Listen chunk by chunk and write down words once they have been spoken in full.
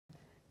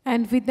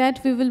And with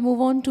that, we will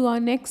move on to our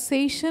next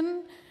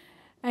session.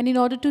 And in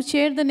order to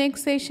chair the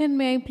next session,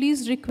 may I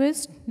please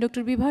request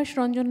Dr. Bibhash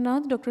Ranjan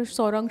Nath, Dr.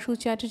 Saurangshu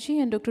Chatterjee,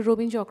 and Dr.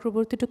 Robin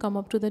Chakraborty to come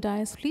up to the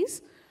dais,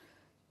 please.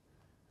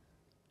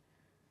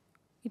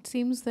 It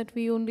seems that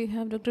we only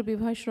have Dr.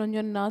 Bibhash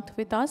Ranjan Nath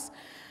with us.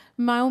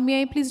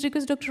 May I please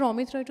request Dr.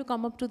 Amit Roy to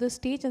come up to the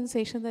stage and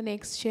session the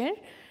next chair?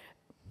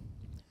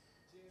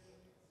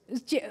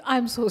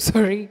 I'm so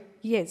sorry.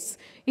 Yes,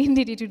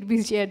 indeed it would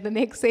be chaired the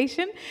next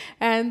session.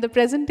 And the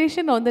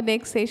presentation on the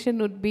next session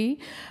would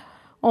be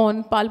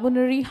on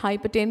pulmonary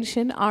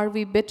hypertension. Are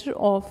we better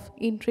off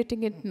in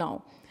treating it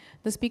now?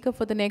 The speaker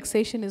for the next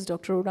session is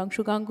Dr.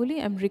 Udangshu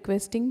Ganguly. I'm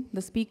requesting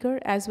the speaker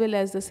as well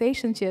as the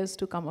session chairs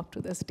to come up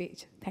to the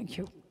stage. Thank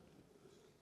you.